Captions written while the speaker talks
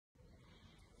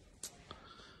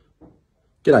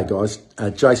G'day guys,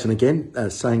 Jason again,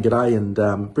 saying g'day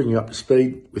and bringing you up to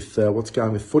speed with what's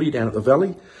going with footy down at the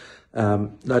Valley.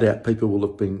 No doubt people will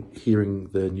have been hearing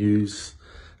the news,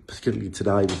 particularly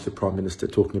today with the Prime Minister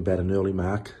talking about an early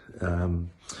mark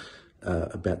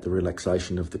about the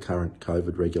relaxation of the current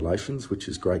COVID regulations, which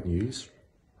is great news.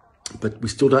 But we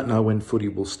still don't know when footy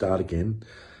will start again.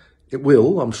 It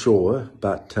will, I'm sure,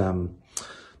 but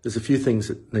there's a few things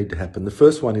that need to happen. The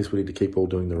first one is we need to keep all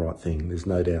doing the right thing, there's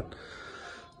no doubt.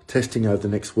 Testing over the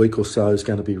next week or so is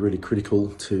going to be really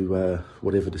critical to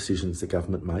whatever decisions the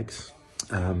government makes.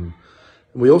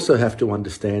 We also have to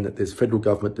understand that there's federal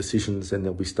government decisions and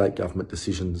there'll be state government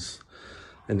decisions,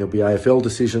 and there'll be AFL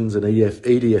decisions and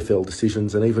EDFL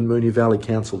decisions and even Moonee Valley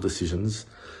Council decisions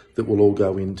that will all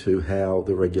go into how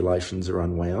the regulations are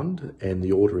unwound and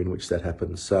the order in which that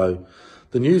happens. So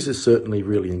the news is certainly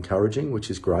really encouraging, which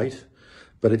is great,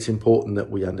 but it's important that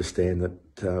we understand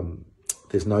that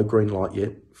there's no green light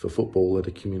yet for football at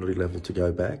a community level to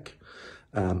go back.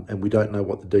 And we don't know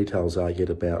what the details are yet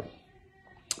about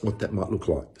what that might look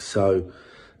like. So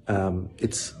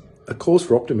it's a cause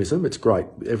for optimism. It's great.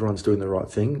 Everyone's doing the right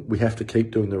thing. We have to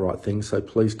keep doing the right thing. So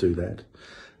please do that.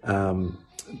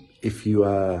 If you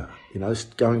are,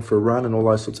 going for a run and all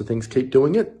those sorts of things, keep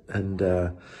doing it. And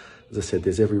as I said,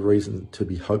 there's every reason to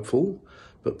be hopeful,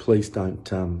 but please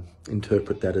don't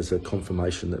interpret that as a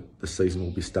confirmation that the season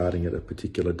will be starting at a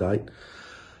particular date.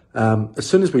 As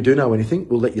soon as we do know anything,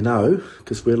 we'll let you know,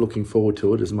 because we're looking forward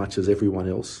to it as much as everyone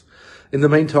else. In the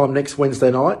meantime, next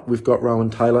Wednesday night, we've got Rowan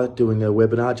Taylor doing a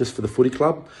webinar just for the footy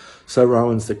club. So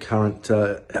Rowan's the current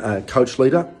coach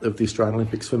leader of the Australian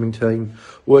Olympic swimming team,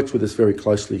 works with us very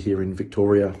closely here in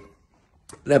Victoria.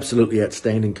 An absolutely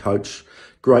outstanding coach,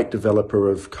 great developer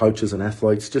of coaches and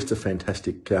athletes, just a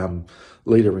fantastic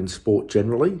leader in sport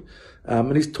generally.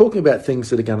 And he's talking about things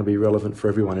that are going to be relevant for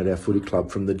everyone at our footy club,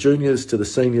 from the juniors to the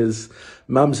seniors,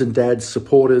 mums and dads,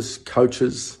 supporters,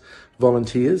 coaches,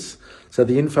 volunteers. So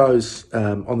the info's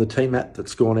on the team app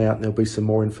that's gone out, and there'll be some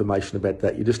more information about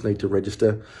that. You just need to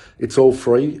register. It's all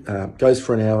free. Goes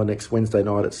for an hour next Wednesday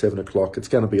night at 7 o'clock. It's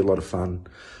going to be a lot of fun.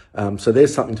 So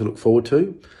there's something to look forward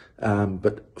to.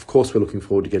 But of course, we're looking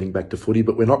forward to getting back to footy,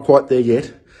 but we're not quite there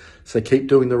yet. So keep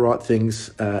doing the right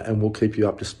things, and we'll keep you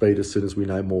up to speed as soon as we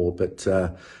know more. But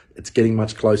it's getting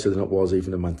much closer than it was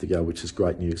even a month ago, which is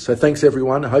great news. So thanks,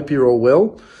 everyone. I hope you're all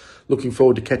well. Looking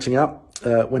forward to catching up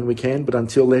when we can. But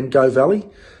until then, go Valley.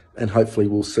 And hopefully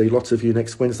we'll see lots of you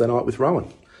next Wednesday night with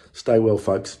Rowan. Stay well,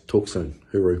 folks. Talk soon.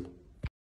 Hooroo.